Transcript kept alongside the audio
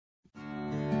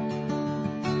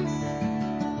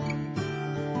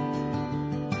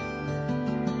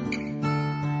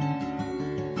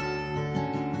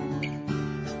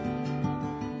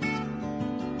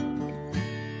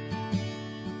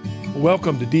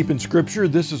Welcome to Deep in Scripture.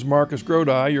 This is Marcus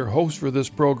Grodi, your host for this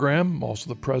program. I'm also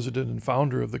the president and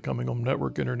founder of the Coming Home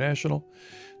Network International.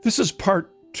 This is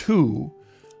part 2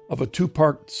 of a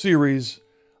 2-part series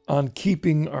on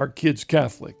keeping our kids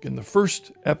Catholic. In the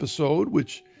first episode,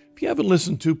 which if you haven't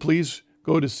listened to, please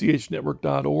go to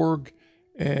chnetwork.org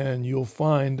and you'll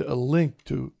find a link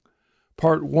to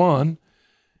part 1,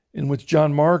 in which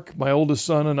John Mark, my oldest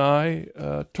son, and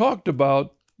I talked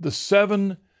about the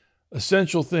 7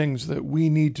 essential things that we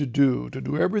need to do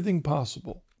everything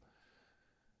possible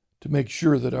to make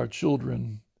sure that our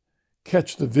children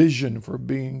catch the vision for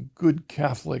being good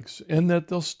Catholics and that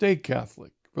they'll stay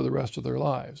Catholic for the rest of their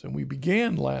lives. And we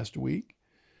began last week,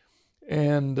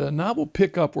 and now we'll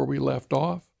pick up where we left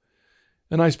off.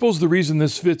 And I suppose the reason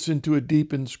this fits into a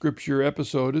Deep in Scripture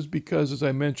episode is because, as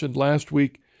I mentioned last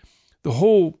week, the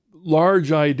whole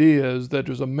large idea is that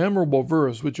there's a memorable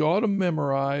verse which you ought to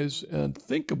memorize and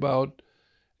think about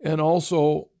and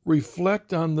also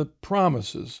reflect on the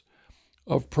promises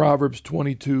of Proverbs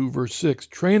 22, verse 6.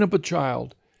 Train up a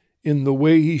child in the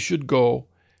way he should go,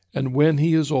 and when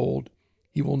he is old,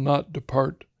 he will not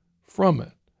depart from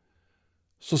it.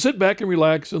 So sit back and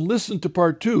relax and listen to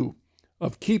part 2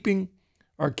 of Keeping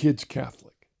Our Kids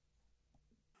Catholic.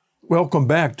 Welcome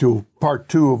back to part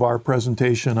 2 of our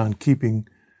presentation on Keeping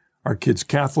Our Kids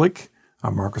Catholic.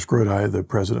 I'm Marcus Grodi, the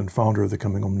president and founder of the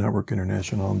Coming Home Network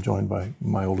International. I'm joined by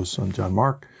my oldest son, John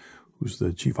Mark, who's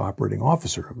the chief operating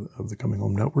officer of the Coming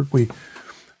Home Network.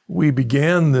 We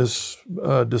began this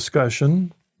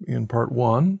discussion in part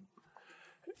 1.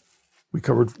 We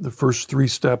covered the first 3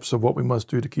 steps of what we must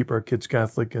do to keep our kids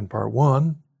Catholic in part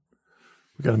 1.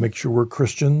 We got to make sure we're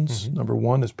Christians. Number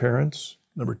 1 is parents.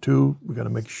 Number 2, we got to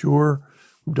make sure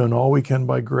we've done all we can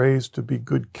by grace to be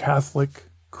good Catholic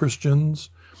Christians.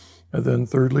 And then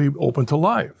thirdly, open to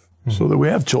life so that we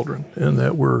have children and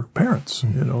that we're parents,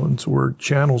 and so we're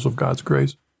channels of God's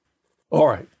grace. All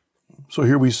right, so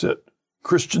here we sit.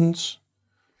 Christians.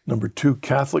 Number 2,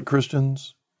 Catholic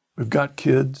Christians. We've got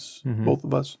kids, both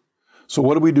of us. So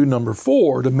what do we do, number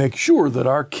 4, to make sure that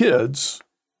our kids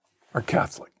are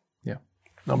Catholic? Yeah.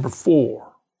 Number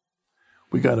 4,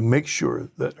 we got to make sure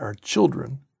that our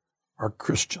children are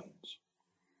Christians.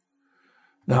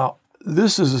 Now,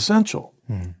 this is essential.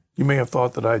 You may have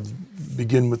thought that I'd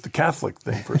begin with the Catholic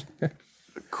thing first.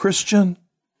 Christian,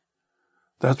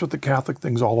 that's what the Catholic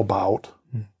thing's all about.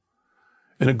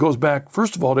 And it goes back,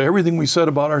 first of all, to everything we said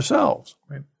about ourselves.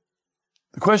 Right.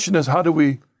 The question is, how do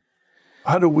we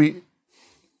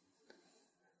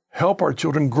help our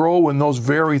children grow in those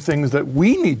very things that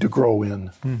we need to grow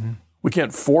in? We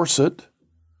can't force it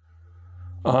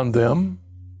on them.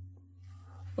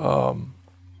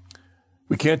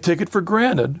 We can't take it for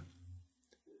granted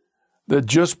that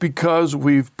just because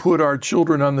we've put our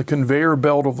children on the conveyor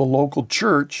belt of the local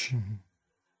church,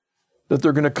 that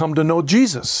they're going to come to know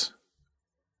Jesus.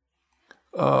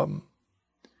 And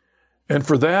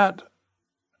for that,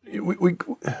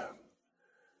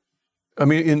 I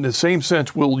mean, in the same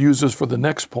sense, we'll use this for the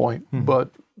next point,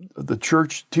 but the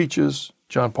church teaches,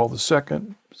 John Paul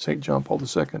II, St. John Paul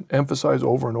II, emphasize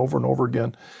over and over and over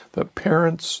again that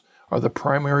parents are the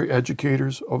primary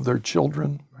educators of their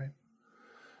children. Right.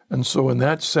 And so in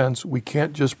that sense, we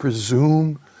can't just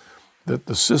presume that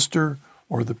the sister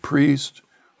or the priest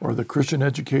or the Christian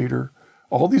educator,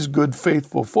 all these good,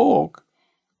 faithful folk,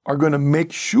 are going to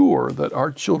make sure that our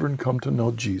children come to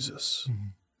know Jesus.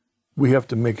 We have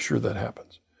to make sure that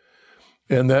happens.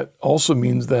 And that also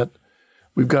means that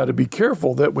we've got to be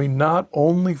careful that we not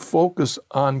only focus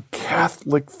on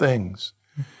Catholic things,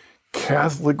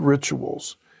 Catholic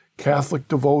rituals, Catholic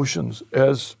devotions,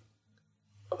 as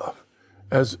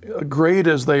great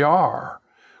as they are,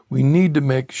 we need to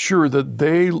make sure that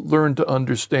they learn to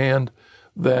understand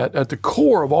that at the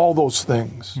core of all those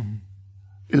things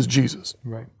is Jesus.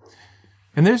 Right.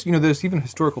 And there's even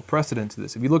historical precedent to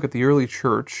this. If you look at the early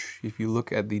church, if you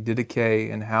look at the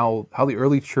Didache and how the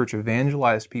early church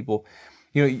evangelized people,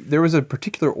 there was a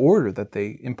particular order that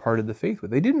they imparted the faith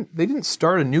with. They didn't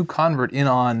start a new convert in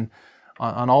on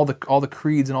all the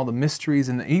creeds and all the mysteries,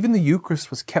 and even the Eucharist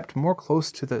was kept more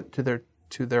close to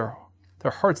their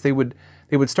hearts. They would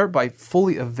start by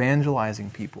fully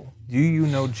evangelizing people. Do you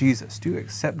know Jesus? Do you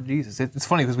accept Jesus? It's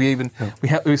funny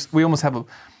because we almost have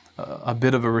a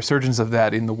bit of a resurgence of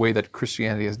that in the way that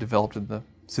Christianity has developed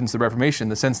since the Reformation, in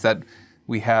the sense that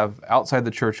we have outside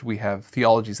the church, we have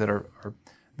theologies that are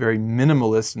very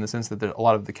minimalist in the sense that a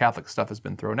lot of the Catholic stuff has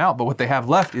been thrown out. But what they have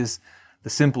left is the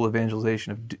simple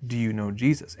evangelization of do you know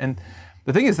Jesus? And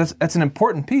the thing is, that's an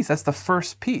important piece. That's the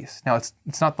first piece. Now, it's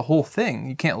not the whole thing.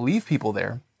 You can't leave people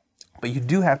there. But you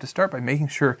do have to start by making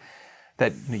sure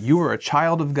that you are a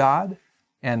child of God,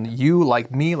 and you,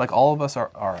 like me, like all of us,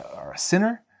 are a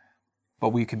sinner, but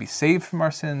we can be saved from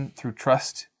our sin through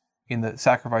trust in the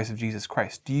sacrifice of Jesus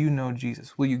Christ. Do you know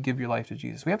Jesus? Will you give your life to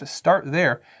Jesus? We have to start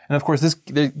there. And of course, this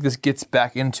gets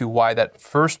back into why that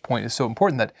first point is so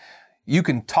important, that you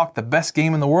can talk the best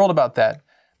game in the world about that,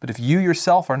 but if you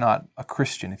yourself are not a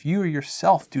Christian, if you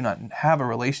yourself do not have a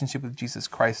relationship with Jesus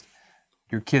Christ,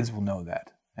 your kids will know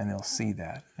that, and they'll see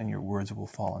that, and your words will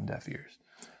fall on deaf ears.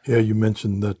 Yeah, you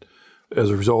mentioned that as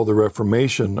a result of the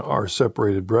Reformation, our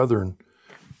separated brethren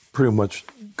pretty much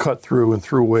cut through and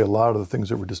threw away a lot of the things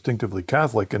that were distinctively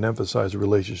Catholic and emphasized a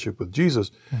relationship with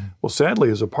Jesus. Mm-hmm. Well, sadly,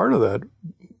 as a part of that,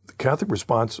 the Catholic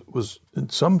response was, in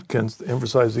some sense, to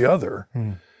emphasize the other.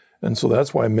 Mm. And so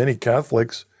that's why many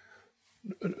Catholics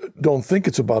don't think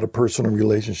it's about a personal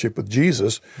relationship with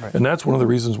Jesus. Right. And that's one of the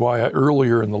reasons why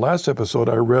earlier in the last episode,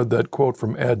 I read that quote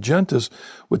from Ad Gentis,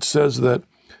 which says that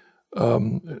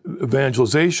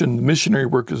evangelization, missionary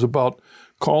work, is about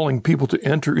calling people to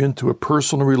enter into a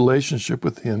personal relationship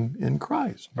with Him in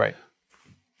Christ. Right.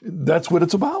 That's what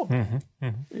it's about. Mm-hmm.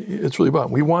 Mm-hmm. It's really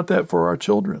about. We want that for our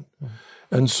children.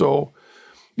 Mm-hmm. And so,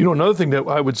 another thing that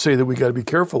I would say that we got to be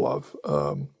careful of,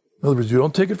 in other words, you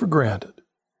don't take it for granted.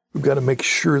 We've got to make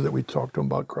sure that we talk to them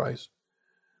about Christ.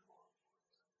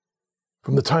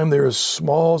 From the time they're as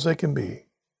small as they can be,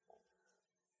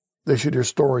 they should hear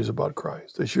stories about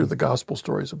Christ. They should hear the gospel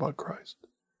stories about Christ.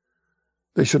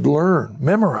 They should learn,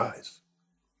 memorize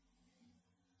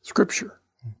Scripture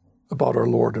about our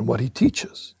Lord and what He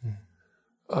teaches.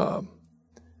 And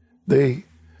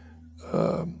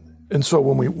so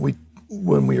when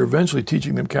we are eventually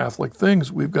teaching them Catholic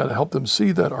things, we've got to help them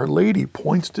see that Our Lady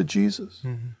points to Jesus.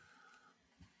 Mm-hmm.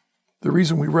 The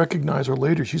reason we recognize Our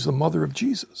Lady, she's the mother of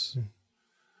Jesus.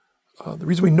 The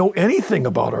reason we know anything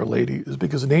about Our Lady is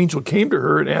because an angel came to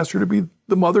her and asked her to be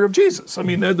the mother of Jesus. I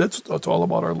mean, that's all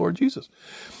about our Lord Jesus.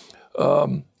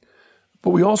 But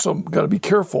we also got to be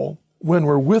careful when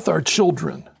we're with our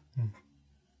children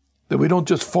that we don't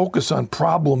just focus on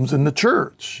problems in the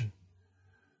church.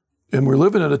 And we're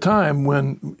living at a time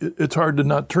when it's hard to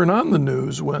not turn on the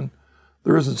news when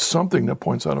there isn't something that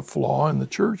points out a flaw in the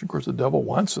church. Of course, the devil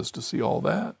wants us to see all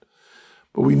that.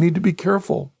 But we need to be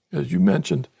careful, as you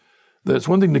mentioned, that it's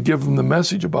one thing to give them the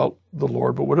message about the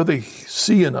Lord, but what do they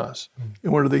see in us,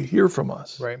 and what do they hear from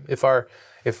us? Right. If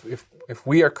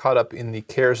we are caught up in the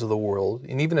cares of the world,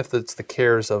 and even if it's the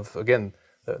cares of, again,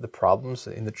 the problems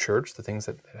in the church, the things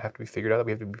that have to be figured out, that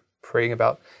we have to be praying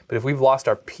about, but if we've lost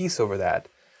our peace over that,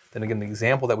 then again, the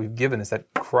example that we've given is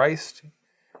that Christ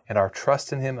and our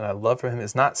trust in Him and our love for Him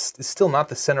is still not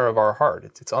the center of our heart.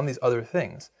 It's on these other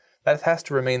things. That has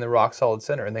to remain the rock solid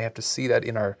center, and they have to see that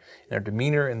in our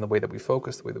demeanor, in the way that we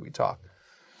focus, the way that we talk.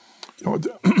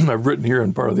 I've written here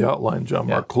in part of the outline, John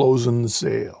Mark, closing the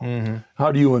sale. Mm-hmm.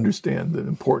 How do you understand the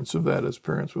importance of that as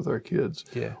parents with our kids?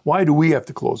 Yeah. Why do we have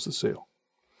to close the sale?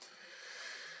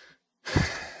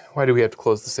 Why do we have to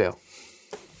close the sale?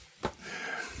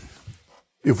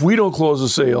 If we don't close the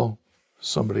sale,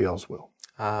 somebody else will.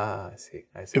 I see.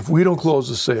 If we don't close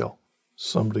the sale,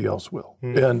 somebody else will.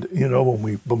 Mm. And, when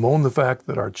we bemoan the fact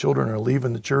that our children are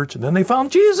leaving the church and then they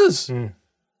found Jesus,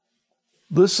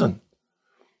 listen,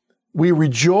 we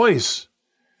rejoice.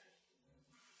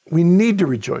 We need to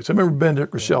rejoice. I remember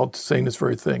Benedict Rochelle saying this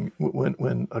very thing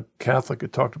when a Catholic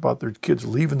had talked about their kids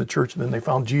leaving the church and then they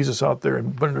found Jesus out there,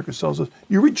 and Benedict Rochelle says,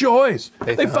 you rejoice.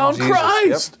 They found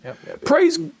Christ. Yep.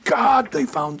 Praise God they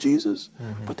found Jesus.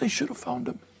 Mm-hmm. But they should have found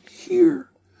Him here.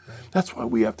 That's why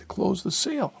we have to close the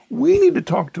sale. We need to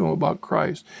talk to them about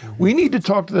Christ. Mm-hmm. We need to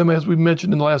talk to them, as we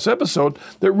mentioned in the last episode,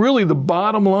 that really the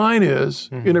bottom line is,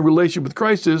 in a relationship with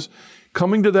Christ, is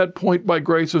coming to that point by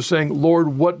grace of saying,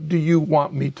 Lord, what do you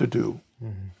want me to do?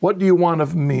 Mm-hmm. What do you want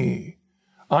of me?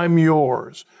 I'm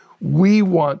yours. We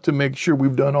want to make sure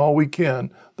we've done all we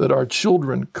can that our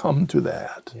children come to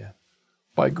that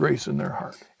by grace in their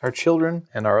heart. Our children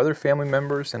and our other family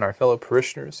members and our fellow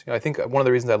parishioners. I think one of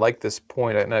the reasons I like this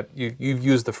point, and you've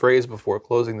used the phrase before,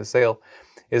 closing the sale,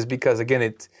 is because, again,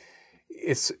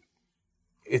 it's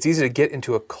easy to get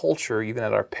into a culture, even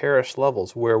at our parish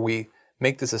levels, where we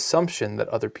make this assumption that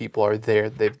other people are there,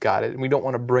 they've got it, and we don't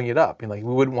want to bring it up. We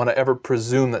wouldn't want to ever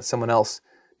presume that someone else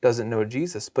doesn't know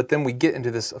Jesus. But then we get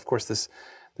into this, of course, this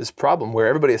problem where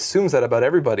everybody assumes that about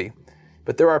everybody.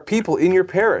 But there are people in your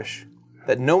parish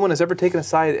that no one has ever taken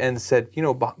aside and said,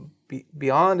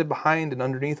 beyond and behind and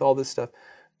underneath all this stuff,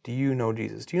 do you know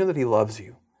Jesus? Do you know that He loves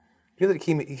you? Do you know that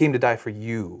He came to die for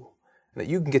you? And that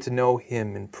you can get to know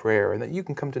Him in prayer, and that you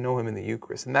can come to know Him in the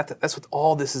Eucharist? And that's what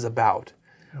all this is about.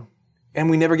 Yeah. And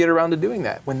we never get around to doing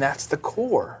that when that's the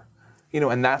core.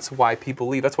 And that's why people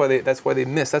leave. That's why they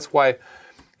miss. That's why,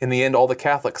 in the end, all the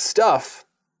Catholic stuff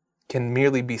can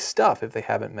merely be stuff if they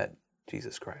haven't met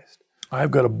Jesus Christ.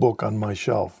 I've got a book on my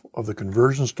shelf of the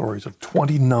conversion stories of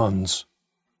 20 nuns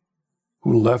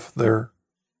who left their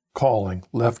calling,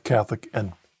 left Catholic,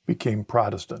 and became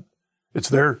Protestant. It's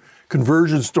their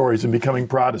conversion stories in becoming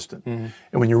Protestant. Mm-hmm.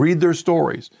 And when you read their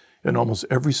stories, in almost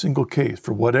every single case,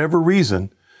 for whatever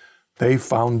reason, they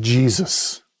found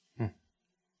Jesus. Mm. In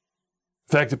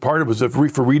fact, part of it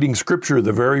was for reading Scripture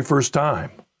the very first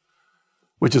time,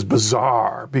 which is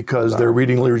bizarre because they're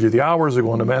reading Liturgy of the Hours, they're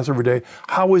going to Mass every day.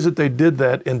 How is it they did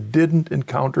that and didn't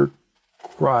encounter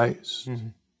Christ? Mm-hmm.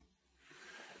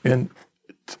 And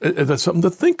that's something to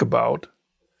think about,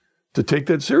 to take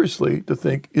that seriously, to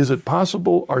think, is it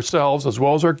possible ourselves as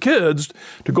well as our kids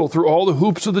to go through all the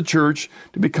hoops of the church,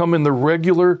 to become in the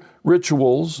regular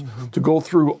rituals, mm-hmm. to go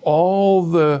through all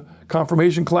the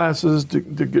confirmation classes, to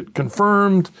get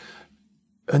confirmed,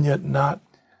 and yet not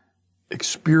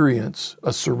experience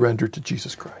a surrender to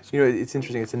Jesus Christ? It's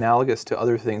interesting. It's analogous to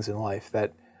other things in life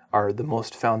that are the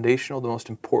most foundational, the most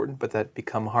important, but that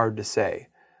become hard to say.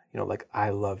 Like, I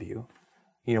love you.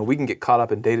 We can get caught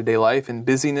up in day-to-day life and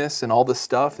busyness and all this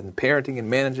stuff and parenting and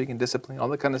managing and discipline, all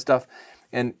that kind of stuff.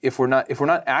 And if we're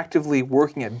not actively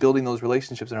working at building those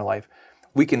relationships in our life,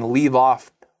 we can leave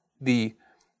off the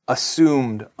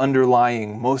assumed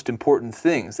underlying most important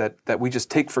things that we just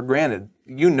take for granted.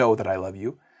 You know that I love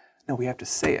you. No, we have to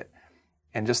say it.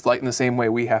 And just like in the same way,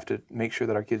 we have to make sure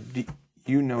that our kids,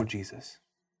 you know Jesus.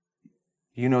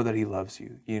 You know that he loves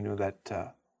you. You know that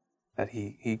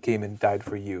he came and died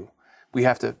for you. We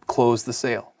have to close the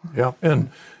sale. Yeah,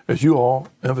 and as you all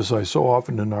emphasize so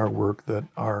often in our work, that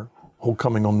our whole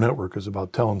Coming Home Network is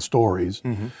about telling stories,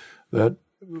 mm-hmm. that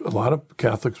a lot of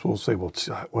Catholics will say, well,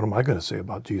 what am I going to say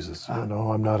about Jesus?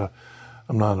 I'm not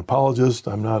an apologist,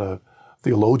 I'm not a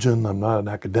theologian, I'm not an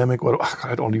academic,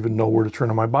 I don't even know where to turn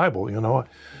in my Bible,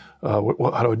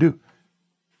 how do I do?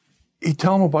 You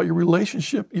tell them about your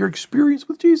relationship, your experience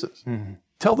with Jesus. Mm-hmm.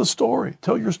 Tell the story.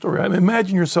 Tell your story. I mean,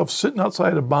 imagine yourself sitting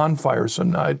outside a bonfire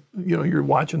some night. You're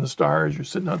watching the stars. You're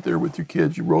sitting out there with your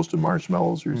kids. You're roasting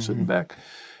marshmallows. You're mm-hmm. sitting back.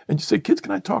 And you say, kids,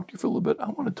 can I talk to you for a little bit? I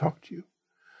want to talk to you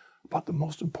about the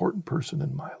most important person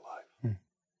in my life. Mm.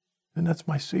 And that's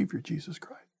my Savior, Jesus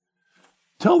Christ.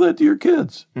 Tell that to your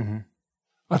kids. Mm-hmm.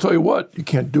 I'll tell you what, you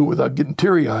can't do it without getting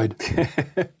teary-eyed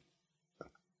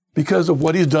because of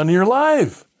what he's done in your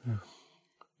life. Mm.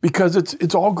 Because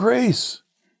it's all grace.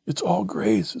 It's all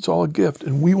grace. It's all a gift.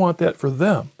 And we want that for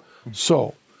them.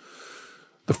 So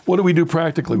what do we do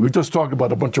practically? We've just talked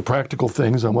about a bunch of practical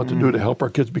things on what to do to help our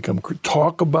kids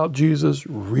talk about Jesus,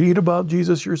 read about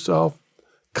Jesus yourself,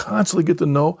 constantly get to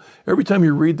know. Every time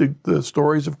you read the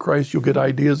stories of Christ, you'll get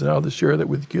ideas on how to share that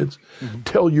with kids. Mm-hmm.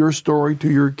 Tell your story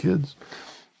to your kids.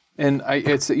 And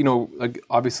it's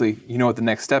obviously what the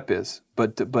next step is,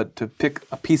 but to pick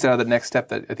a piece out of the next step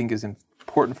that I think is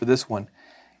important for this one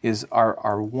is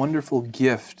our wonderful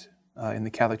gift in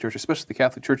the Catholic Church, especially the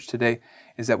Catholic Church today,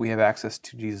 is that we have access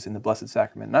to Jesus in the Blessed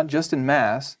Sacrament. Not just in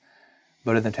Mass,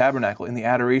 but in the Tabernacle, in the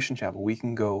Adoration Chapel. We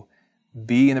can go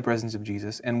be in the presence of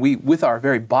Jesus, and we, with our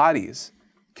very bodies,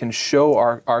 can show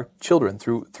our children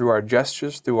through our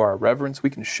gestures, through our reverence,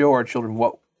 we can show our children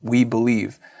what we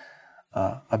believe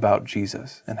about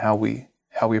Jesus and how we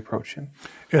approach him.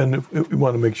 And if we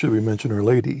want to make sure we mention Our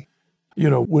Lady.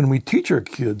 When we teach our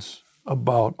kids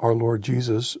about our Lord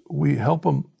Jesus, we help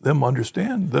them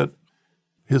understand that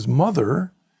his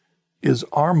mother is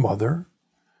our mother.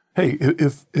 Hey,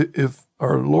 if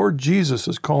our Lord Jesus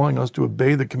is calling us to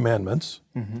obey the commandments,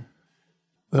 mm-hmm.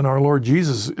 then our Lord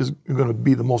Jesus is going to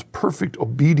be the most perfect,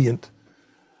 obedient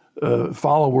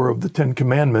follower of the Ten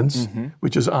Commandments, mm-hmm.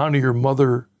 which is honor your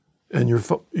mother and your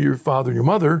father and your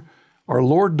mother. Our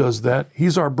Lord does that.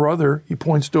 He's our brother. He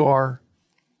points to our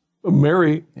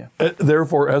Mary,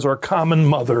 therefore, as our common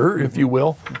mother, if you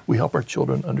will. We help our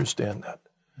children understand that.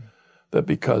 That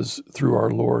because through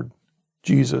our Lord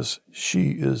Jesus,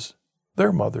 she is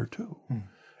their mother too.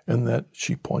 And that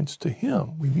she points to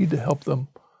him. We need to help them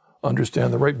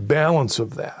understand the right balance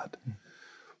of that.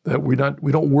 That we don't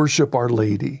worship Our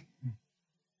Lady.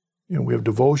 We have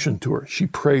devotion to her. She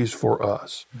prays for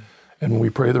us. And when we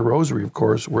pray the rosary, of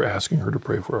course, we're asking her to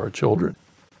pray for our children.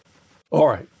 All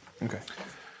right. Okay.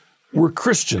 We're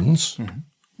Christians. Mm-hmm.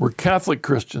 We're Catholic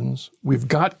Christians. We've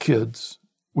got kids.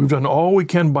 We've done all we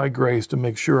can by grace to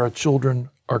make sure our children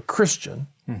are Christian.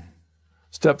 Mm-hmm.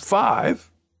 Step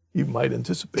 5, you might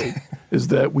anticipate, is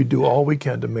that we do all we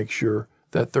can to make sure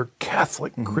that they're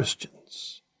Catholic mm-hmm.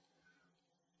 Christians.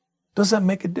 Does that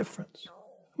make a difference?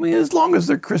 I mean, as long as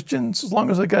they're Christians, as long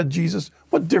as they got Jesus,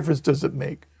 what difference does it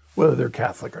make? whether they're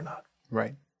Catholic or not.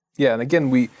 Right. Yeah, and again,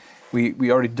 we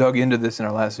already dug into this in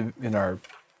our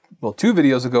 2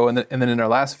 videos ago, and then in our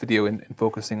last video in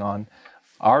focusing on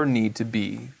our need to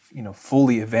be,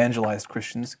 fully evangelized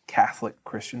Christians, Catholic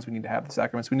Christians. We need to have the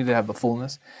sacraments. We need to have the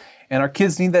fullness, and our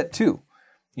kids need that too.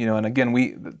 And again,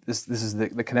 this is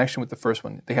the connection with the first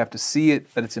one. They have to see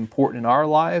it, that it's important in our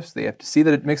lives. They have to see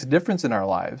that it makes a difference in our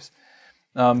lives.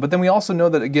 But then we also know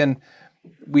that, again,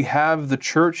 we have the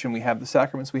church and we have the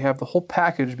sacraments. We have the whole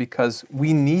package because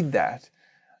we need that,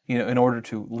 in order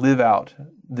to live out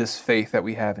this faith that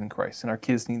we have in Christ. And our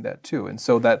kids need that too. And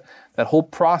so that whole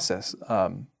process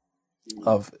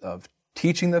of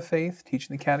teaching the faith,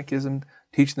 teaching the catechism,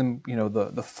 teaching them,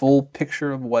 the full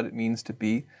picture of what it means to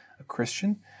be a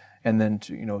Christian, and then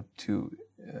to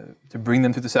bring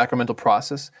them through the sacramental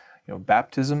process,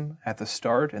 baptism at the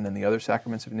start, and then the other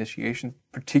sacraments of initiation,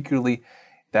 particularly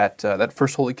that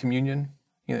first Holy Communion,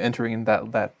 entering in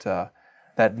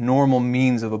that normal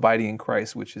means of abiding in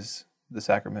Christ, which is the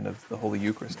sacrament of the Holy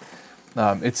Eucharist.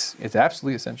 It's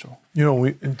absolutely essential.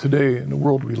 Today in the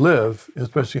world we live,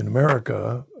 especially in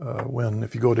America,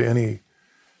 if you go to any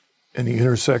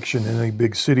intersection in any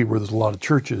big city where there's a lot of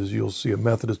churches, you'll see a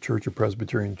Methodist church, a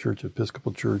Presbyterian church,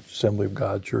 Episcopal church, Assembly of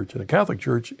God church, and a Catholic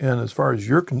church. And as far as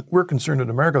we're concerned in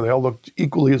America, they all look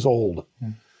equally as old.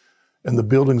 And the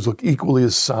buildings look equally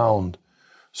as sound.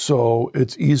 So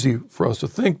it's easy for us to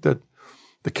think that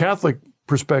the Catholic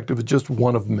perspective is just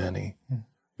one of many.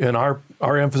 And our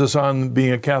emphasis on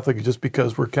being a Catholic is just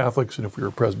because we're Catholics, and if we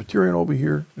were Presbyterian over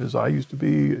here, as I used to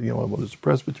be, there's a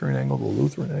Presbyterian angle, the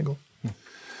Lutheran angle.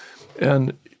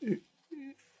 And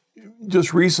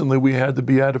just recently we had the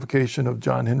beatification of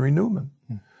John Henry Newman.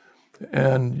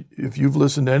 And if you've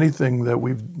listened to anything that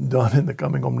we've done in the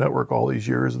Coming Home Network all these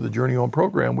years of the Journey Home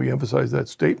program, we emphasize that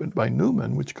statement by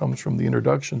Newman, which comes from the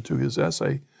introduction to his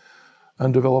essay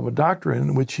on development doctrine,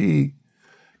 in which he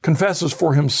confesses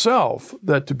for himself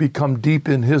that to become deep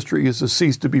in history is to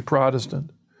cease to be Protestant.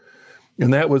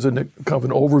 And that was kind of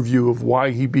an overview of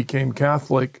why he became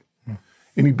Catholic.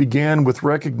 And he began with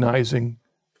recognizing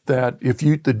that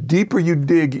the deeper you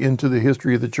dig into the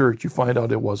history of the church, you find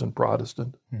out it wasn't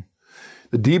Protestant.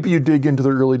 The deeper you dig into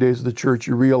the early days of the church,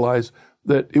 you realize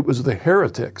that it was the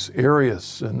heretics,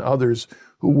 Arius and others,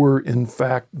 who were in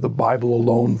fact the Bible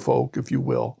alone folk, if you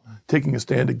will, taking a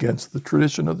stand against the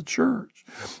tradition of the church.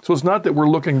 So it's not that we're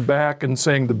looking back and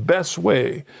saying the best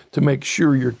way to make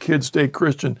sure your kids stay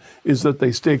Christian is that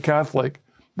they stay Catholic.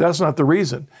 That's not the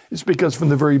reason. It's because from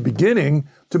the very beginning,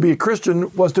 to be a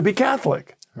Christian was to be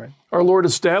Catholic. Right. Our Lord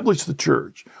established the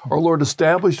church. Our Lord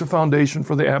established a foundation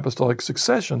for the apostolic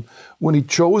succession when he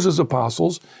chose his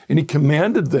apostles and he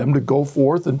commanded them to go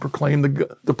forth and proclaim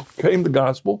the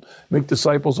gospel, make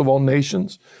disciples of all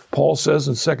nations. Paul says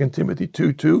in 2 Timothy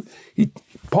 2:2,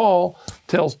 Paul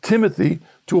tells Timothy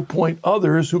to appoint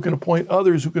others who can appoint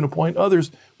others who can appoint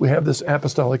others. We have this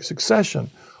apostolic succession.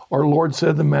 Our Lord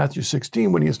said in Matthew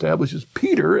 16 when he establishes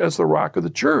Peter as the rock of the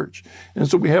church. And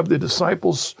so we have the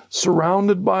disciples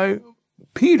surrounded by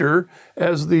Peter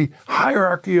as the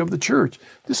hierarchy of the church.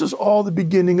 This is all the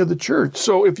beginning of the church.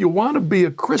 So if you want to be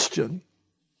a Christian,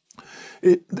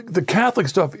 the Catholic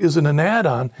stuff isn't an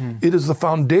add-on. It is the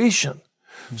foundation.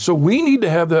 So we need to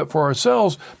have that for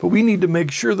ourselves, but we need to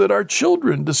make sure that our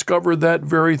children discover that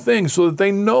very thing so that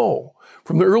they know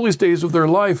from the earliest days of their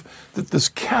life that this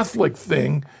Catholic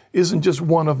thing isn't just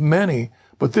one of many,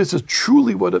 but this is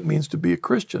truly what it means to be a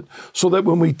Christian. So that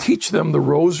when we teach them the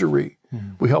rosary,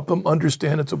 we help them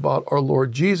understand it's about our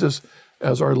Lord Jesus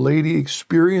as Our Lady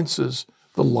experiences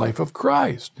the life of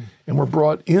Christ. And we're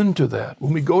brought into that.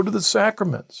 When we go to the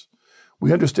sacraments,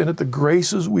 we understand that the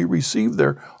graces we receive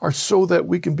there are so that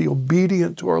we can be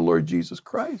obedient to our Lord Jesus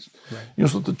Christ. Right.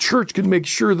 So that the church can make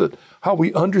sure that how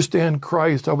we understand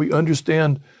Christ, how we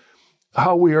understand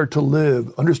how we are to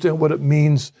live, understand what it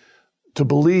means to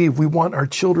believe. We want our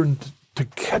children to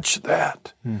catch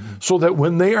that. So that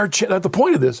when they are, the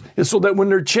point of this is so that when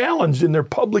they're challenged in their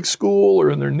public school or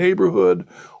in their neighborhood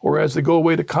or as they go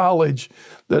away to college,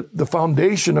 that the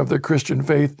foundation of their Christian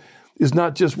faith is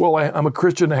not just, well, I'm a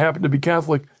Christian, I happen to be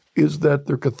Catholic, is that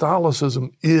their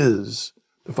Catholicism is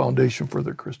the foundation for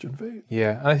their Christian faith.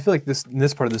 Yeah, and I feel like this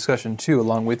part of the discussion too,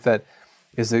 along with that,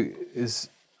 is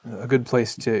a good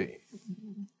place to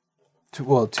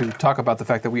talk about the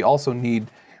fact that we also need,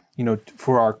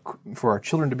 for our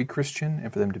children to be Christian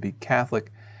and for them to be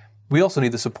Catholic, we also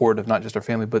need the support of not just our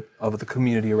family, but of the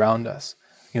community around us.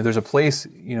 There's a place,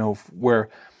 where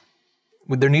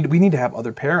we need to have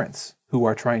other parents who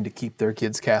are trying to keep their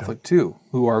kids Catholic too,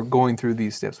 who are going through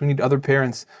these steps. We need other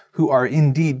parents who are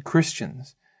indeed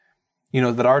Christians.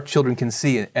 that our children can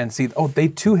see and see, oh, they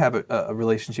too have a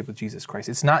relationship with Jesus Christ.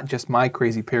 It's not just my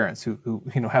crazy parents who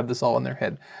have this all in their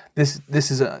head. This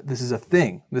is a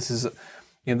thing. This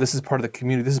is part of the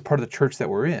community. This is part of the church that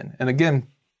we're in. And again,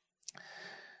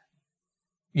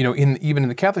 even in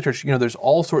the Catholic Church, there's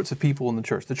all sorts of people in the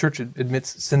church. The church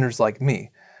admits sinners like me,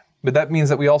 but that means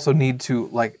that we also need to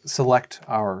select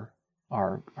our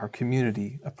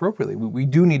community appropriately. We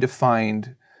do need to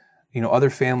find other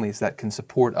families that can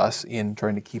support us in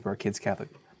trying to keep our kids Catholic,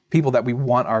 people that we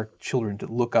want our children to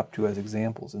look up to as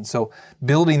examples. And so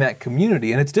building that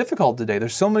community, and it's difficult today.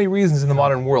 There's so many reasons in the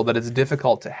modern world that it's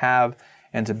difficult to have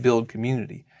and to build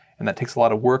community. And that takes a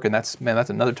lot of work, and that's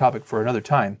another topic for another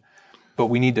time. But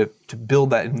we need to build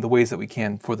that in the ways that we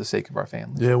can for the sake of our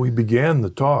families. Yeah, we began the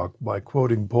talk by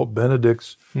quoting Pope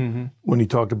Benedict's when he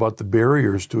talked about the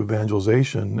barriers to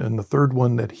evangelization. And the third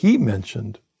one that he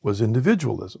mentioned was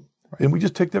individualism. Right. And we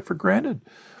just take that for granted,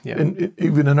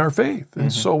 even in our faith.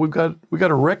 And so we've got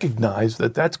to recognize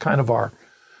that that's kind of our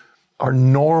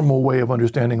normal way of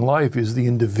understanding life is the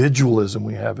individualism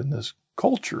we have in this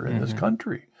culture, in this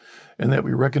country. And that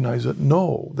we recognize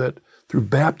that through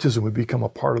baptism we become a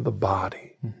part of the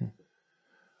body.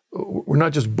 We're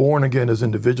not just born again as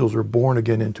individuals, we're born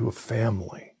again into a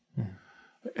family.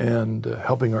 And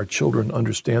helping our children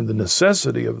understand the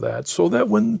necessity of that so that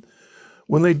when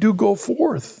they do go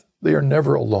forth, they are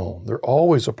never alone. They're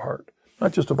always a part,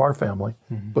 not just of our family,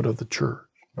 but of the church.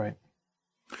 Right.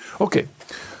 Okay,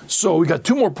 so we got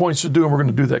 2 more points to do, and we're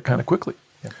going to do that kind of quickly.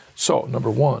 Yeah. So, number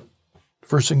 1,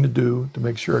 first thing to do to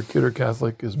make sure our kid are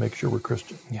Catholic is make sure we're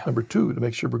Christian. Yeah. Number 2, to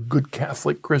make sure we're good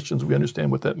Catholic Christians, we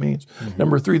understand what that means.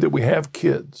 Number 3, that we have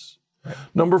kids. Right.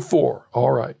 Number 4,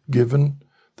 all right, given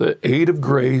the aid of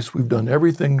grace, we've done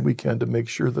everything we can to make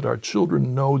sure that our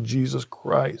children know Jesus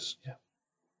Christ. Yeah.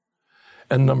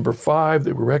 And number 5,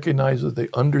 that we recognize that they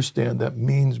understand that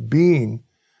means being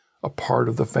a part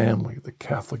of the family, the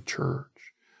Catholic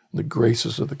Church, the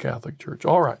graces of the Catholic Church.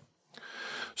 All right.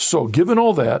 So given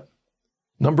all that,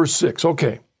 number 6,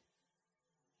 okay.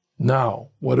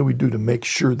 Now, what do we do to make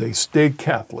sure they stay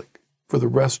Catholic for the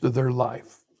rest of their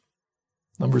life?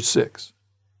 Number 6,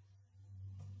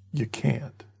 you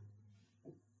can't.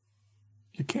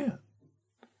 You can't.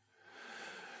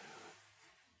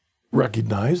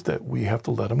 Recognize that we have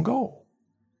to let them go.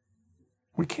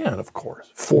 We can't, of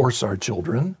course, force our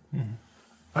children.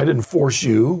 I didn't force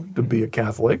you to be a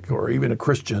Catholic or even a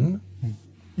Christian,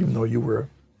 even though you were a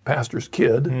pastor's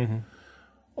kid.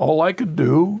 All I could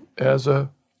do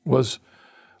was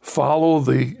follow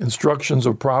the instructions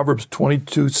of Proverbs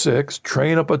 22:6,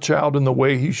 train up a child in the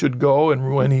way he should go,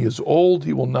 and when he is old,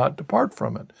 he will not depart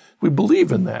from it. We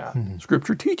believe in that.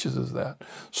 Scripture teaches us that.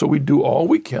 So we do all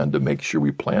we can to make sure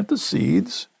we plant the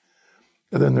seeds,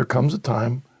 and then there comes a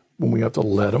time when we have to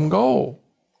let them go.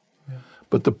 Yeah.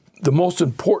 But the most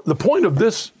important, the point of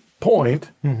this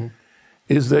point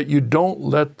is that you don't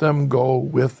let them go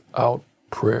without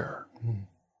prayer.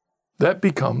 That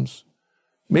becomes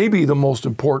maybe the most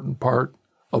important part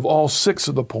of all 6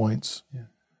 of the points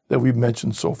that we've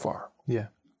mentioned so far. Yeah.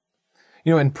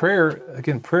 In prayer,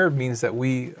 again, prayer means that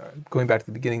we, going back to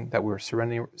the beginning, that we're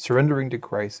surrendering to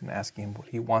Christ and asking Him what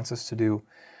He wants us to do.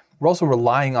 We're also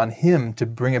relying on Him to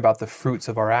bring about the fruits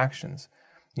of our actions.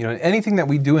 Anything that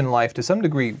we do in life, to some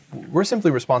degree, we're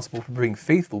simply responsible for being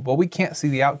faithful, but we can't see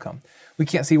the outcome. We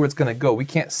can't see where it's going to go. We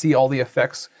can't see all the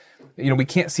effects. We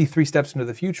can't see 3 steps into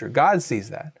the future. God sees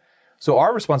that. So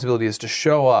our responsibility is to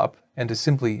show up and to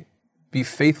simply be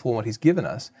faithful in what He's given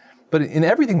us. But in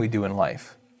everything we do in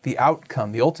life, the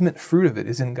outcome, the ultimate fruit of it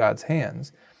is in God's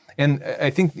hands. And I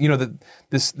think, that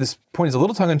this point is a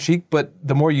little tongue-in-cheek, but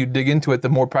the more you dig into it, the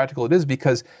more practical it is,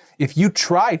 because if you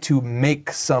try to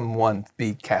make someone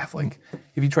be Catholic,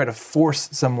 if you try to force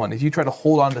someone, if you try to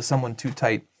hold on to someone too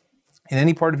tight in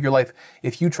any part of your life,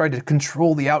 if you try to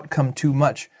control the outcome too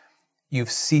much,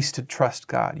 you've ceased to trust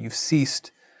God. You've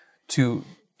ceased to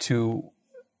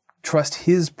trust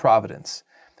His providence.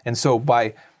 And so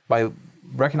by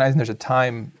recognizing there's a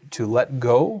time to let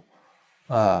go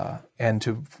and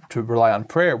to rely on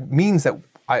prayer means that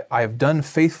I have done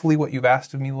faithfully what you've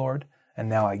asked of me, Lord, and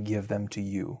now I give them to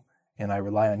you. And I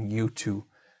rely on you to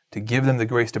give them the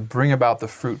grace to bring about the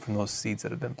fruit from those seeds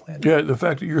that have been planted. Yeah, the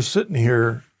fact that you're sitting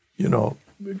here,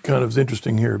 kind of is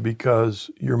interesting here because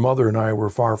your mother and I were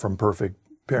far from perfect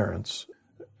parents.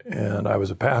 And I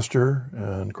was a pastor,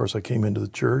 and of course I came into the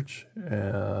church,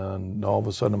 and all of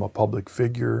a sudden I'm a public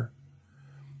figure.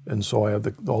 And so I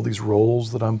have all these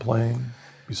roles that I'm playing,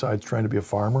 besides trying to be a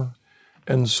farmer.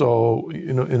 And so,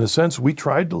 in a sense, we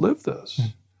tried to live this.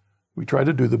 We tried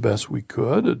to do the best we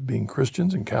could at being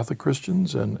Christians and Catholic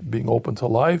Christians and being open to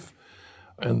life.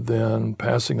 and then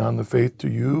passing on the faith to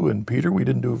you and Peter. We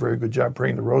didn't do a very good job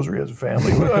praying the rosary as a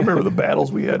family. I remember the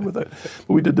battles we had with it,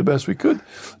 but we did the best we could.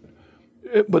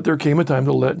 But there came a time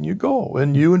to letting you go.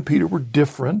 And you and Peter were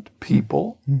different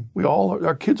people.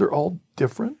 Our kids are all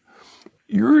different.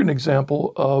 You're an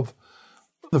example of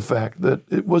the fact that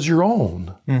it was your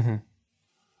own. Mm-hmm.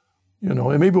 You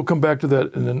know, and maybe we'll come back to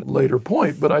that in a later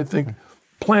point, but I think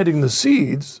planting the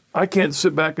seeds, I can't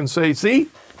sit back and say, see,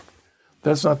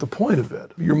 that's not the point of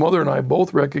it. Your mother and I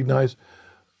both recognize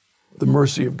the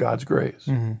mercy of God's grace.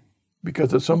 Mm-hmm.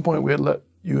 Because at some point we had to let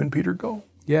you and Peter go.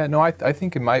 Yeah, no, I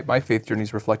think in my faith journey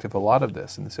is reflective of a lot of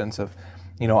this, in the sense of,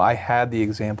 you know, I had the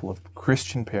example of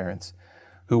Christian parents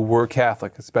who were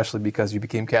Catholic, especially because you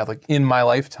became Catholic in my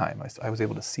lifetime. I was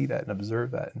able to see that and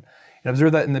observe that. And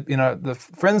observe that in the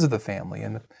friends of the family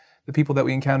and the people that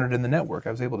we encountered in the network.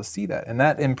 I was able to see that. And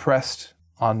that impressed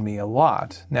on me a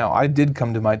lot. Now, I did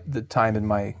come to the time in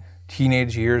my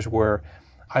teenage years where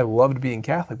I loved being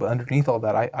Catholic, but underneath all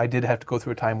that, I did have to go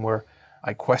through a time where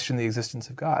I questioned the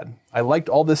existence of God. I liked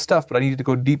all this stuff, but I needed to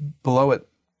go deep below it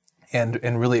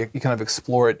and really kind of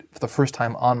explore it for the first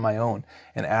time on my own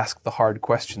and ask the hard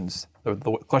questions,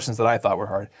 the questions that I thought were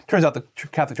hard. Turns out the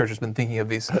Catholic Church has been thinking of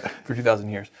these for 2,000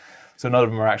 years, so none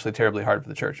of them are actually terribly hard for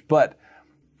the Church. But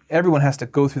everyone has to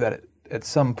go through that at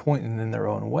some point and in their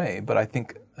own way. But I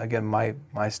think, again,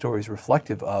 my story is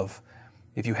reflective of,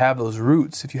 if you have those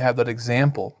roots, if you have that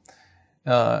example,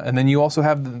 and then you also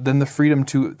have the freedom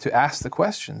to ask the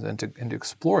questions and to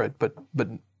explore it. But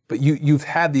you've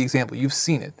had the example, you've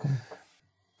seen it,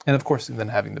 and of course, then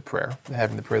having the prayer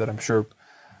that I'm sure,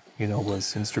 you know,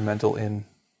 was instrumental in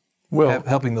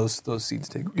helping those seeds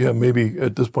take root. Yeah, maybe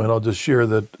at this point I'll just share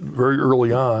that very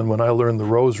early on, when I learned the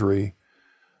Rosary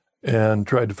and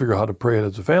tried to figure out how to pray it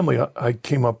as a family, I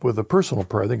came up with a personal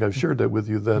prayer. I think I've shared that with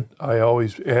you, that I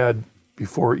always add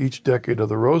before each decade of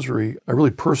the Rosary. I really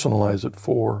personalize it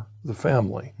for the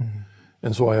family. Mm-hmm.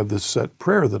 And so I have this set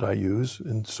prayer that I use.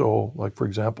 And so, like, for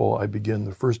example, I begin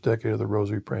the first decade of the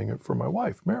Rosary praying it for my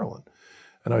wife, Marilyn.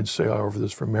 And I'd say, I offer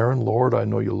this for Marilyn. Lord, I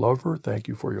know you love her. Thank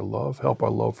you for your love. Help our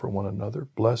love for one another.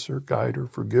 Bless her, guide her,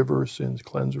 forgive her sins,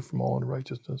 cleanse her from all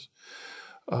unrighteousness.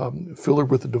 Fill her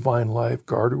with the divine life,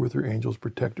 guard her with her angels,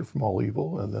 protect her from all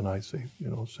evil. And then I say, you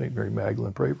know, St. Mary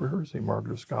Magdalene, pray for her. St.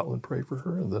 Margaret of Scotland, pray for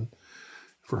her. And then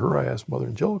for her, I ask Mother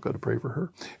Angelica to pray for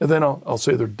her. And then I'll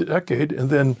say the decade. And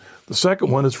then the second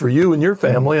one is for you and your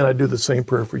family. And I do the same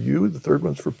prayer for you. The third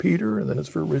one's for Peter. And then it's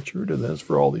for Richard. And then it's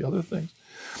for all the other things.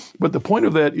 But the point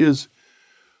of that is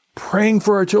praying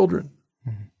for our children.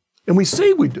 Mm-hmm. And we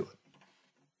say we do it.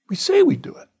 We say we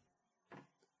do it.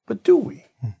 But do we?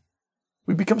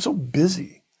 We become so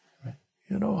busy. Right.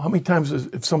 You know, how many times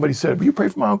if somebody said, will you pray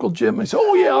for my Uncle Jim? And I say,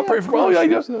 oh yeah, I'll pray for him.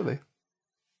 Yeah, absolutely.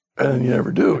 And then you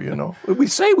never do, you know. We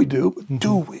say we do, but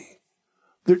do we?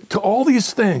 To all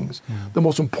these things, the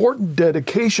most important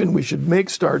dedication we should make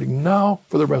starting now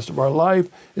for the rest of our life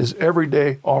is every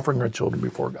day offering our children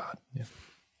before God. Yeah.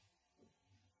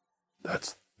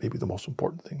 That's maybe the most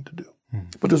important thing to do.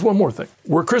 But there's one more thing.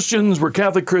 We're Christians, we're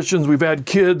Catholic Christians, we've had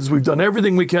kids, we've done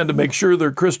everything we can to make sure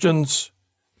they're Christians,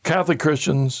 Catholic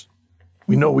Christians.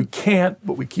 We know we can't,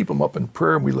 but we keep them up in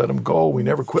prayer and we let them go. We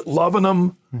never quit loving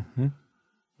them. Mm-hmm.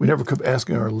 We never quit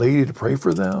asking Our Lady to pray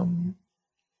for them.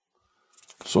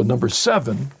 So number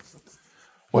 7,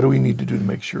 what do we need to do to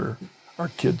make sure our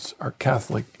kids are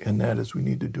Catholic? And that is, we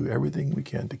need to do everything we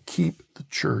can to keep the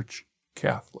church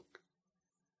Catholic.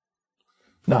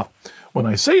 Now, when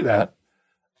I say that,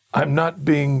 I'm not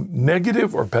being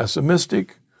negative or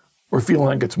pessimistic or feeling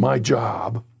like it's my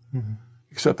job,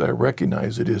 except that I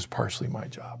recognize it is partially my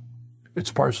job.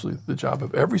 It's partially the job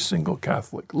of every single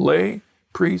Catholic, lay,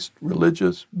 priest,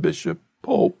 religious, bishop,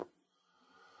 pope,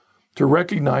 to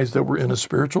recognize that we're in a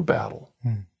spiritual battle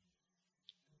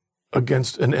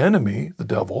against an enemy, the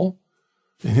devil,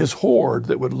 and his horde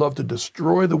that would love to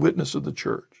destroy the witness of the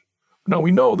church. Now,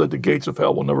 we know that the gates of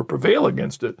hell will never prevail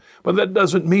against it, but that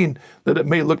doesn't mean that it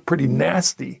may look pretty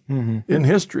nasty in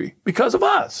history because of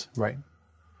us. Right.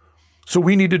 So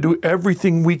we need to do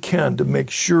everything we can to make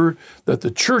sure that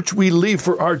the church we leave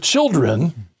for our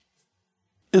children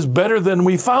is better than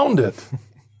we found it.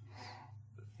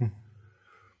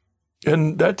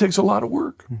 And that takes a lot of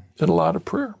work and a lot of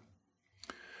prayer.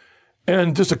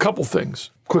 And just a couple things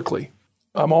quickly.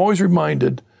 I'm always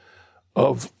reminded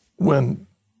of when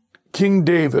King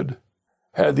David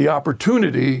had the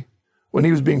opportunity, when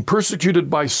he was being persecuted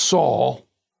by Saul,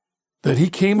 that he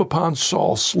came upon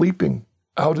Saul sleeping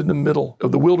out in the middle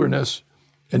of the wilderness,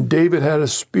 and David had a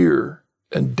spear,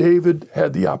 and David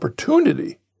had the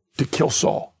opportunity to kill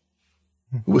Saul,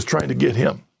 who was trying to get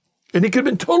him. And he could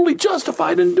have been totally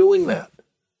justified in doing that.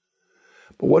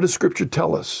 But what does Scripture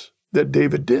tell us that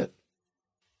David did?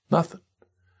 Nothing.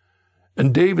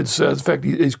 And David says, in fact,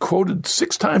 he's quoted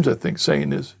 6 times, I think,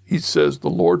 saying this. He says, the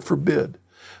Lord forbid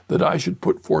that I should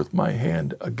put forth my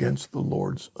hand against the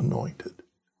Lord's anointed.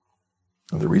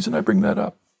 And the reason I bring that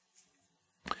up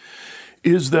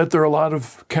is that there are a lot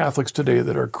of Catholics today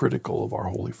that are critical of our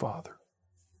Holy Father.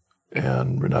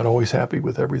 And we're not always happy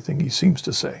with everything he seems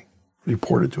to say,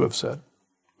 reported to have said.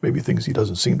 Maybe things he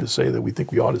doesn't seem to say that we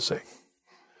think we ought to say.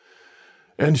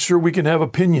 And sure, we can have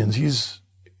opinions. He's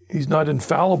not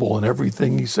infallible in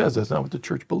everything he says. That's not what the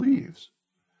church believes.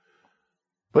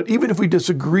 But even if we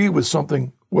disagree with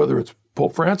something, whether it's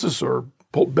Pope Francis or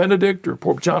Pope Benedict or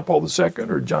Pope John Paul II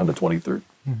or John the 23rd,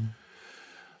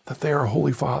 that they are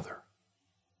Holy Father.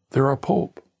 They're our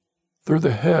Pope. They're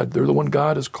the head. They're the one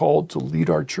God has called to lead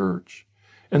our church.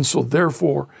 And so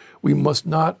therefore, we must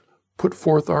not put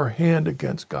forth our hand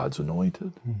against God's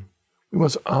anointed. We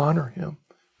must honor him,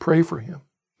 pray for him.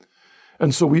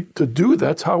 And so to do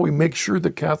that's how we make sure the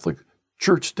Catholic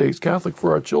Church stays Catholic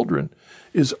for our children,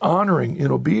 is honoring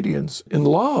in obedience, in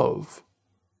love,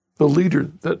 the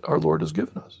leader that our Lord has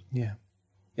given us. Yeah.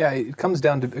 Yeah, it comes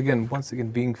down to, once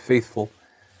again, being faithful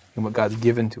in what God's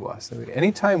given to us.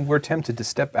 Anytime we're tempted to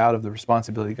step out of the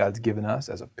responsibility God's given us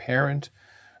as a parent,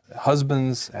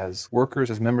 husbands, as workers,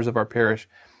 as members of our parish,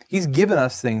 he's given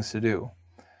us things to do.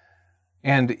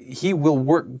 And he will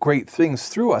work great things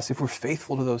through us if we're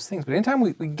faithful to those things. But anytime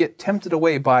we get tempted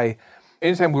away by,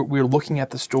 anytime we're looking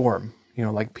at the storm,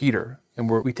 like Peter, and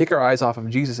we take our eyes off of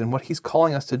Jesus and what he's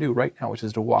calling us to do right now, which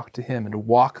is to walk to him and to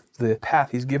walk the path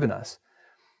he's given us.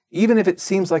 Even if it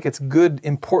seems like it's good,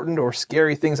 important, or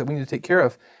scary things that we need to take care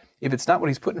of, if it's not what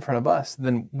he's put in front of us,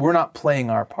 then we're not playing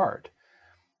our part.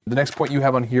 The next point you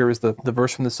have on here is the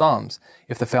verse from the Psalms.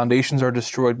 If the foundations are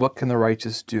destroyed, what can the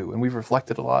righteous do? And we've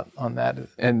reflected a lot on that.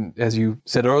 And as you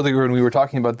said earlier when we were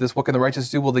talking about this, what can the righteous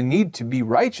do? Well, they need to be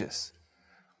righteous.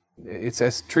 It's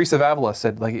as Teresa of Avila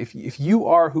said, like if you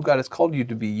are who God has called you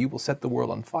to be, you will set the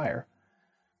world on fire.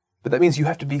 But that means you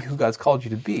have to be who God's called you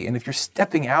to be. And if you're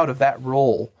stepping out of that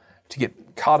role to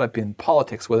get caught up in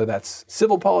politics, whether that's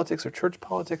civil politics or church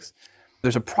politics,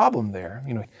 there's a problem there.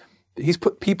 He's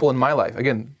put people in my life.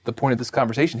 Again, the point of this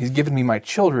conversation, he's given me my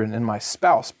children and my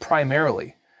spouse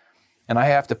primarily. And I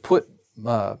have to put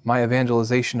my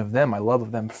evangelization of them, my love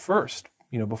of them first,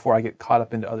 before I get caught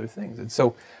up into other things. And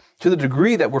so to the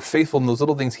degree that we're faithful in those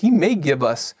little things, he may give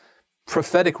us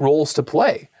prophetic roles to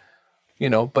play,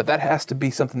 but that has to be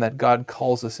something that God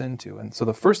calls us into. And so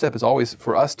the first step is always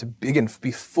for us to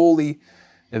be fully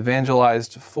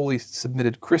evangelized, fully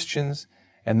submitted Christians,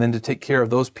 and then to take care of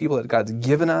those people that God's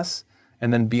given us,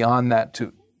 and then beyond that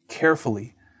to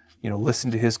carefully,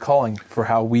 listen to his calling for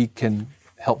how we can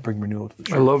help bring renewal to the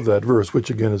church. I love that verse,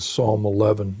 which again is Psalm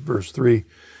 11, verse 3.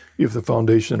 If the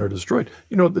foundation are destroyed.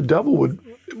 The devil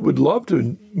would love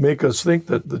to make us think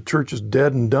that the church is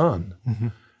dead and done,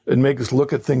 and make us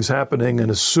look at things happening and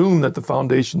assume that the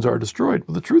foundations are destroyed.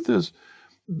 But the truth is,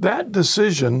 that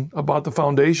decision about the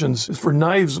foundations is for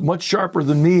knives much sharper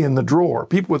than me in the drawer,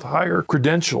 people with higher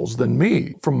credentials than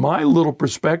me. From my little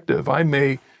perspective, I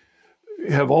may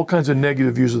have all kinds of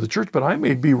negative views of the church, but I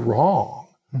may be wrong.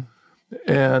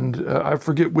 And I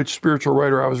forget which spiritual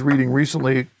writer I was reading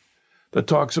recently that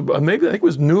talks about, maybe I think it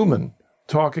was Newman,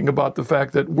 talking about the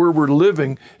fact that where we're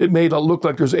living, it may not look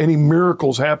like there's any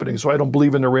miracles happening, so I don't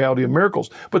believe in the reality of miracles,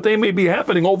 but they may be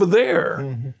happening over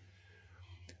there.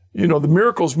 The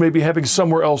miracles may be happening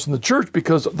somewhere else in the church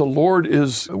because the Lord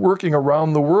is working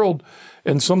around the world,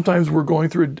 and sometimes we're going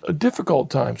through a difficult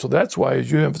time. So that's why, as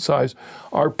you emphasize,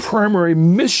 our primary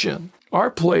mission,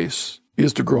 our place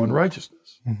is to grow in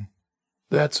righteousness.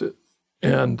 That's it.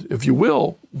 And if you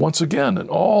will, once again, in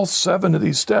all 7 of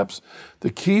these steps, the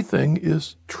key thing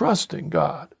is trusting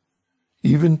God,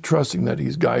 even trusting that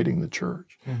he's guiding the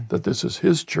church, that this is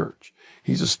his church.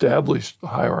 He's established the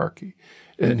hierarchy,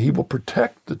 and he will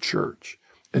protect the church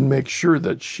and make sure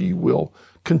that she will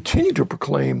continue to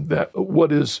proclaim that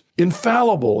what is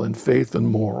infallible in faith and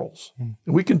morals.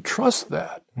 And we can trust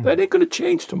that. That ain't going to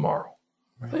change tomorrow.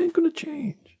 That ain't going to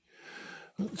change.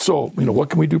 So, what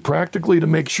can we do practically to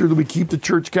make sure that we keep the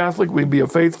church Catholic? We can be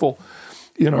faithful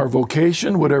in our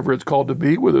vocation, whatever it's called to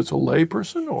be, whether it's a lay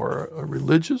person or a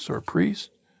religious or a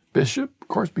priest, bishop. Of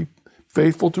course, be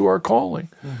faithful to our calling,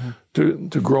 to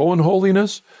grow in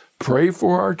holiness, pray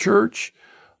for our church,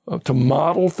 to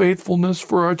model faithfulness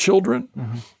for our children,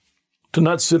 to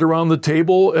not sit around the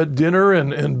table at dinner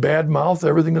and badmouth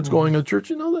everything that's going in the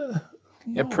church.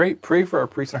 Yeah, pray for our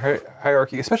priests and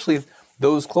hierarchy, especially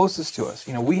those closest to us.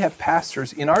 We have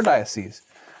pastors in our diocese.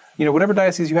 Whatever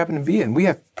diocese you happen to be in, we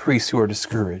have priests who are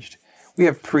discouraged. We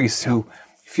have priests who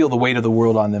feel the weight of the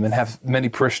world on them and have many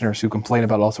parishioners who complain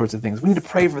about all sorts of things. We need to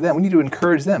pray for them. We need to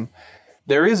encourage them.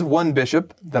 There is one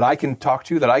bishop that I can talk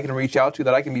to, that I can reach out to,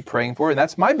 that I can be praying for, and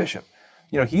that's my bishop.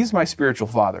 He's my spiritual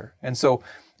father. And so,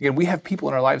 again, we have people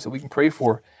in our lives that we can pray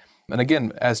for. And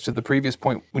again, as to the previous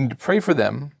point, we need to pray for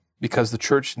them because the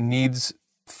church needs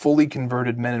fully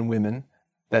converted men and women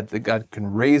that God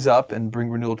can raise up and bring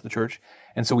renewal to the church.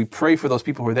 And so we pray for those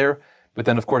people who are there. But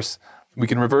then, of course, we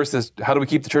can reverse this. How do we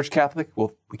keep the church Catholic?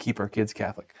 Well, we keep our kids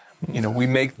Catholic. We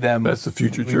make them. That's the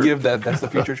future church. We give that's the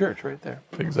future church right there.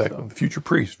 Exactly. So. Future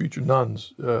priests, future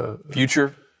nuns.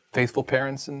 Future faithful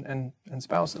parents and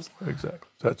spouses. Exactly.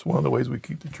 That's one of the ways we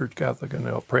keep the church Catholic,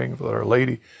 and praying for Our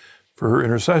Lady, for her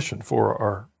intercession for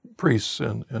our priests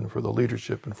and for the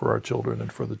leadership and for our children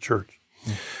and for the church.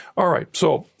 All right.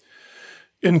 So,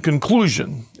 in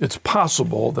conclusion, it's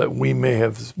possible that we may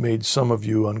have made some of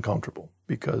you uncomfortable,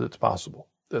 because it's possible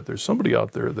that there's somebody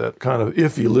out there that kind of,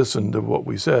 if you listen to what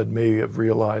we said, may have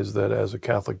realized that as a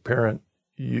Catholic parent,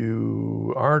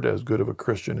 you aren't as good of a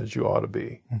Christian as you ought to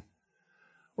be,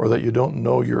 or that you don't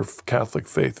know your Catholic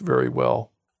faith very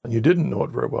well, and you didn't know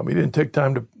it very well. You didn't take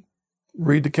time to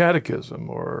read the catechism,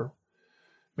 or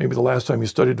maybe the last time you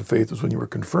studied the faith was when you were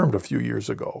confirmed a few years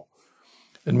ago.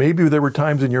 And maybe there were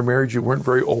times in your marriage you weren't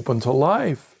very open to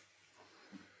life.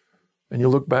 And you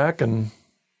look back and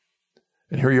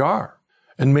here you are.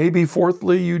 And maybe,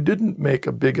 fourthly, you didn't make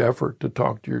a big effort to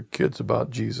talk to your kids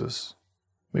about Jesus.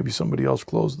 Maybe somebody else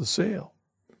closed the sale.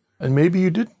 And maybe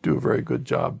you didn't do a very good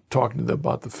job talking to them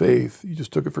about the faith. You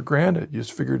just took it for granted. You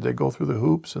just figured they'd go through the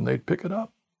hoops and they'd pick it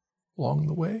up along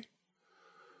the way.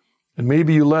 And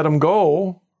maybe you let them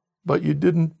go, but you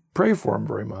didn't pray for them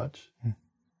very much.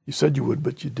 You said you would,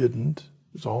 but you didn't.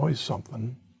 There's always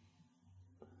something.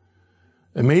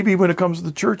 And maybe when it comes to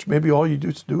the church, maybe all you do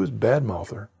is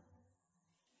badmouth her.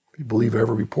 You believe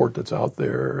every report that's out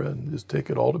there and just take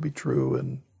it all to be true,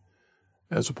 and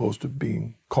as opposed to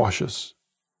being cautious.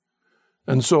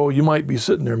 And so you might be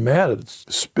sitting there mad at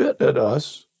spit at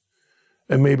us,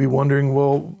 and maybe wondering,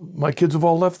 well, my kids have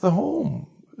all left the home.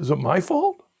 Is it my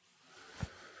fault?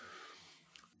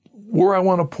 Where I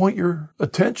want to point your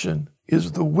attention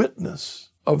is the witness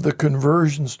of the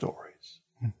conversion stories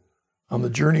on the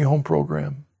Journey Home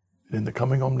program, in the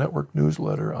Coming Home Network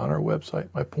newsletter, on our website.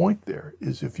 My point there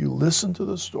is, if you listen to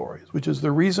the stories, which is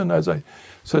the reason, as I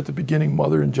said at the beginning,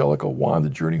 Mother Angelica wanted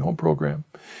the Journey Home program,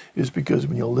 is because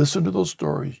when you listen to those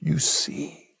stories, you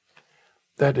see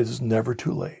that it is never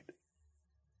too late.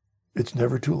 It's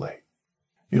never too late.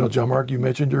 John Mark, you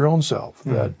mentioned your own self,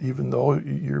 that even though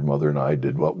your mother and I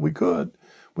did what we could,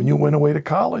 when you went away to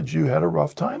college, you had a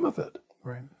rough time of it.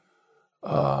 Right.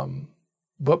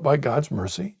 But by God's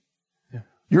mercy,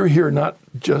 you're here not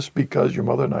just because your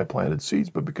mother and I planted seeds,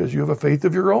 but because you have a faith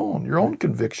of your own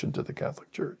conviction to the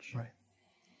Catholic Church. Right.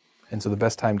 And so the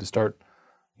best time to start,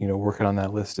 working on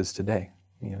that list is today.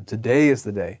 Today is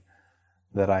the day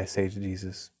that I say to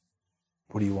Jesus,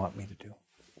 what do you want me to do?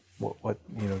 What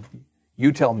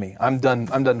you tell me. I'm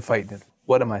done fighting it.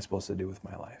 What am I supposed to do with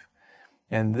my life?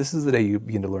 And this is the day you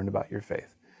begin to learn about your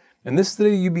faith. And this is the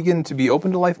day you begin to be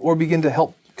open to life, or begin to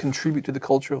help contribute to the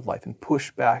culture of life and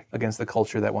push back against the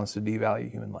culture that wants to devalue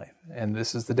human life. And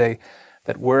this is the day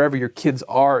that wherever your kids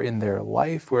are in their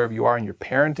life, wherever you are in your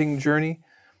parenting journey,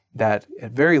 that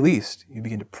at very least you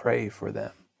begin to pray for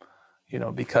them.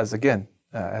 Because again,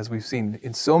 as we've seen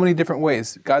in so many different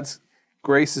ways, God's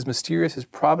grace is mysterious, His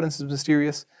providence is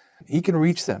mysterious. He can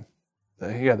reach them.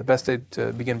 The best day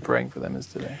to begin praying for them is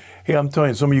today. Hey, I'm telling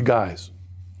you, some of you guys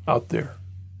out there,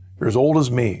 you're as old as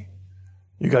me.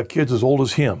 You got kids as old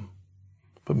as him,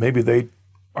 but maybe they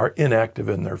are inactive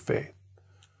in their faith.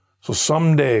 So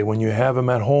someday when you have them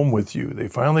at home with you, they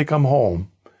finally come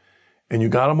home, and you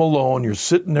got them alone, you're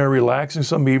sitting there relaxing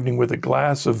some evening with a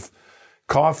glass of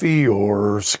coffee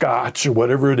or scotch or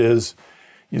whatever it is.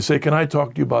 You say, can I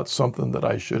talk to you about something that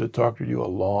I should have talked to you a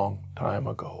long time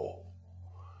ago?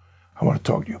 I want to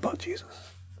talk to you about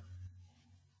Jesus.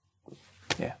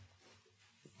 Yeah.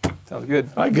 Sounds good.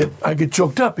 I get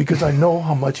choked up because I know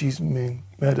how much He's meant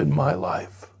in my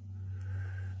life.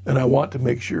 And I want to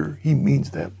make sure He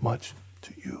means that much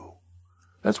to you.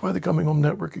 That's why the Coming Home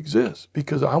Network exists,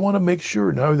 because I want to make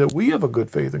sure now that we have a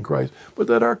good faith in Christ, but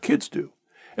that our kids do.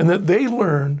 And that they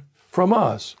learn from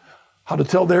us how to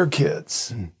tell their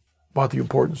kids about the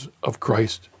importance of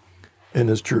Christ and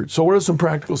His church. So what are some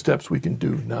practical steps we can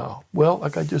do now? Well,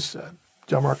 like I just said,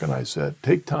 John Mark and I said,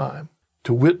 take time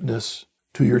to witness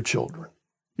to your children.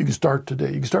 You can start today.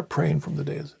 You can start praying from the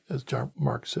day, as John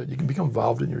Mark said. You can become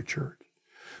involved in your church.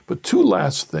 But two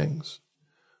last things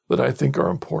that I think are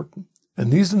important,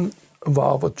 and these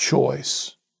involve a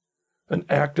choice an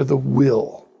act of the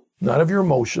will, not of your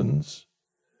emotions,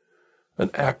 an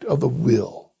act of the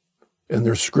will, and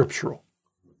they're scriptural.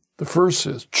 The first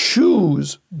says,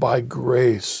 choose by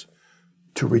grace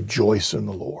to rejoice in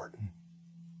the Lord.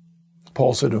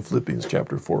 Paul said in Philippians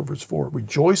chapter 4, verse 4,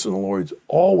 rejoice in the Lord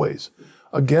always.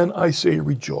 Again, I say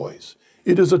rejoice.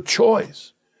 It is a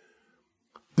choice.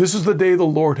 This is the day the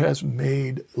Lord has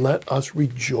made. Let us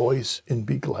rejoice and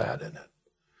be glad in it.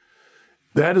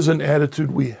 That is an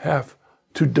attitude we have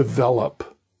to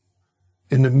develop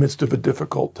in the midst of a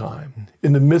difficult time,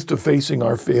 in the midst of facing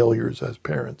our failures as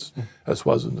parents, as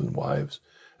husbands and wives,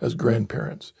 as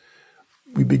grandparents.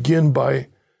 We begin by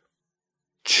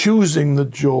choosing the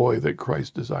joy that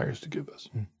Christ desires to give us.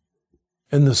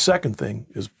 And the second thing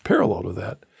is parallel to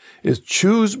that, is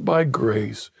choose by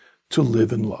grace to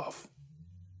live in love.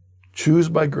 Choose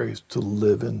by grace to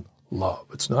live in love.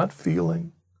 It's not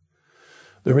feeling.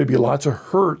 There may be lots of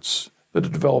hurts that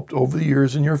have developed over the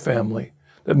years in your family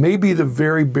that may be the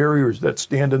very barriers that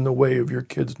stand in the way of your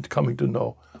kids coming to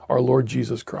know our Lord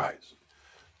Jesus Christ.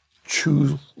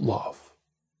 Choose love.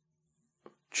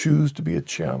 Choose to be a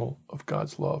channel of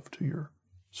God's love to your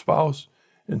spouse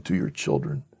and to your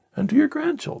children and to your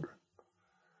grandchildren.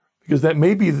 Because that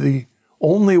may be the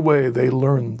only way they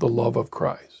learn the love of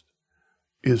Christ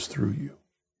is through you.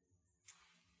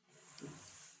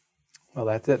 Well,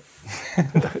 that's it.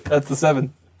 That's the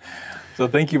 7. So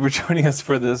thank you for joining us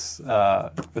for this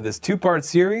two-part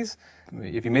series.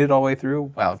 If you made it all the way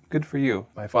through, wow, good for you.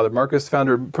 My father Marcus,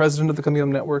 founder and president of the Coming Home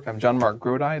Network. I'm John Mark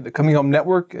Grodi. The Coming Home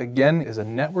Network, again, is a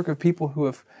network of people who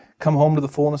have come home to the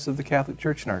fullness of the Catholic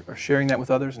Church and are sharing that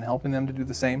with others and helping them to do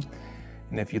the same.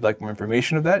 And if you'd like more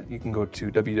information of that, you can go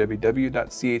to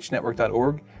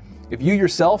www.chnetwork.org. If you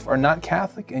yourself are not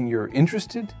Catholic and you're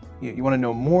interested, you want to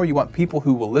know more, you want people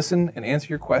who will listen and answer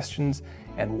your questions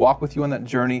and walk with you on that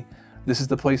journey, this is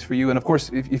the place for you. And of course,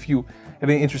 if you have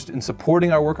any interest in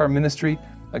supporting our work, our ministry,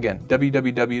 again,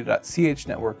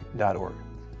 www.chnetwork.org.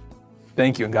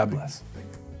 Thank you and God bless.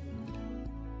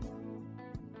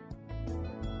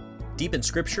 Deep in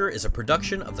Scripture is a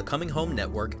production of the Coming Home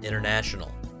Network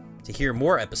International. To hear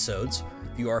more episodes,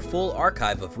 view our full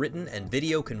archive of written and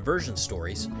video conversion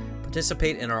stories,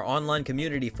 participate in our online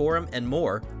community forum, and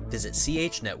more, visit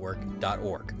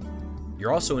chnetwork.org.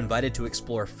 You're also invited to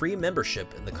explore free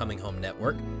membership in the Coming Home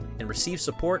Network and receive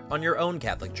support on your own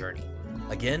Catholic journey.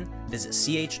 Again, visit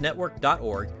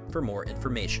chnetwork.org for more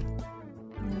information.